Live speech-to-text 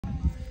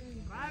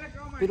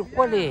¿Pero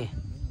cuál es?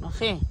 No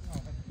sé.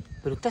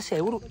 ¿Pero estás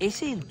seguro?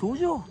 ¿Ese es el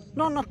tuyo?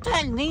 No, no está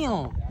el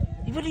mío.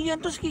 Y pero yo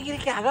entonces, ¿qué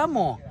querés que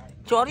hagamos?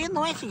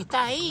 Choreando ese que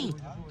está ahí.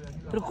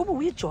 Pero ¿cómo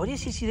voy a chorear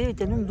si ese debe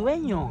tener un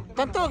dueño?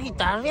 Están todos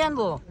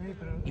guitarreando.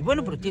 Y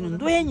bueno, pero tiene un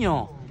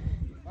dueño.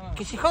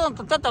 Que se jodan,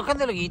 está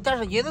tocando la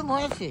guitarra. ¿Y no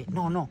ese?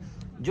 No.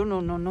 Yo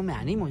no me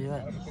animo a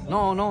llevar.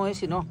 No,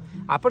 ese no.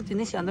 Aparte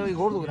en ese andaba el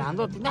gordo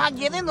grandote.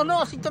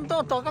 No, si están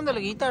todos tocando la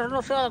guitarra,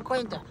 no se dan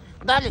cuenta.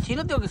 Dale, si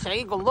no tengo que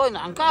seguir con los dos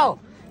enancados.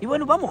 Y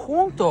bueno, vamos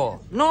juntos.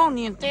 No,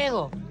 ni en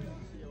pedo.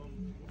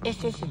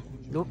 Ese.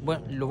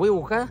 Bueno, lo voy a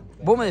buscar.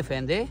 ¿Vos me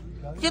defendés?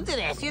 Yo te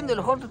defiendo,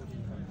 los otros.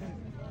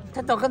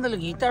 Está tocando la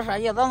guitarra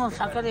ahí. ¿A dónde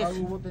sacar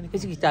eso?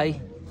 Ese que está ahí.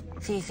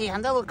 Sí,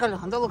 anda a buscarlo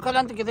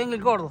antes que venga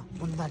el gordo.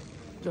 Bueno, dale.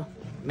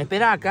 ¿Me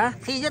esperas acá?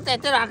 Sí, yo te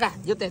espero acá.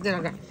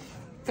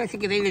 Así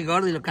que venga el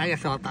gordo y lo caiga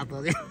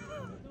soltando.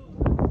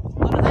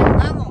 Bueno, dale,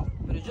 vamos.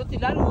 Pero yo te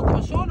largo, vos te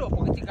vas solo,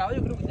 porque este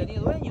caballo creo que tenía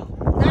dueño.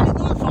 Dale,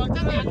 tú,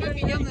 soltame acá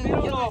que yo me...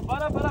 Pirulo,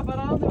 para,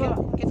 ¿dónde va?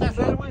 ¿Qué estás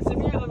haciendo? Vergüenza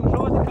mierda, me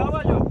robaste el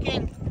caballo.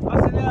 ¿Quién?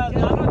 Hace de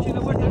anoche y la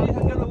vuelta le dije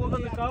que ando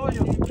buscando el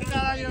caballo. ¿Qué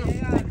caballo?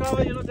 ¿El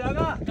caballo no te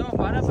haga? No,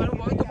 para un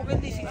momento, porque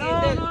él dice que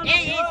es de él.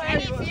 ¡Ey!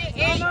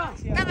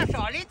 Estaba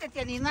solito este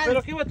animal.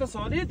 ¿Pero qué va a estar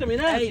solito?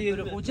 Mirá,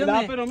 pero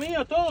escúchame. pero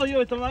mío, todo.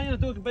 Yo esta mañana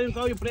tuve que pedir un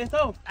caballo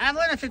prestado.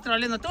 Bueno, ese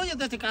troleno tuyo,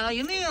 este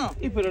caballo mío.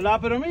 Y pero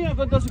pero mío,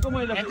 entonces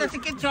 ¿cómo es la... Entonces,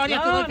 ¿qué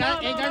choria tuvo acá?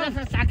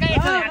 Saca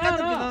eso de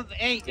acá.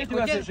 Ey, ¿qué te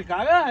va a hacer? ¿Se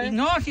caga,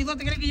 No, si no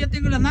te crees que yo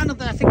tengo las manos,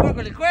 te las aseguro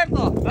con el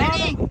cuerpo.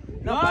 Vení.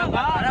 No,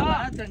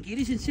 para,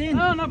 tranquilícense.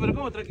 No, pero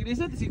 ¿cómo?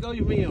 Tranquilízate si el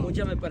caballo es mío.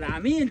 Escúchame, para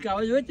mí el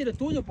caballo este era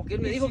tuyo, porque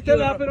él me dijo que...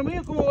 pero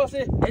mío, ¿cómo va a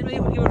ser? Él me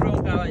dijo que iba a robar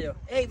un caballo.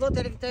 Ey, vos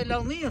tenés que estar del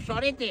lado mío,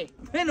 sorete.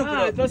 Bueno,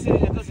 pero... entonces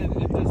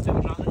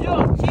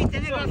yo. Sí,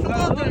 tenés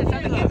razón, ¿sabes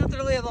qué? No te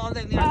lo voy a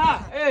doler,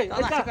 mira.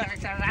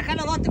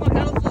 Rájalo vos, te voy a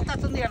caer un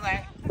potazo de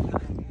mierda,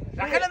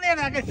 Rájalo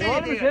mierda, que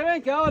se... Se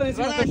ven que ahora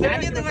encima...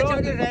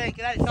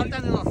 Dale,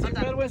 soltame dos,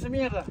 Qué vergüenza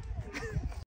mierda.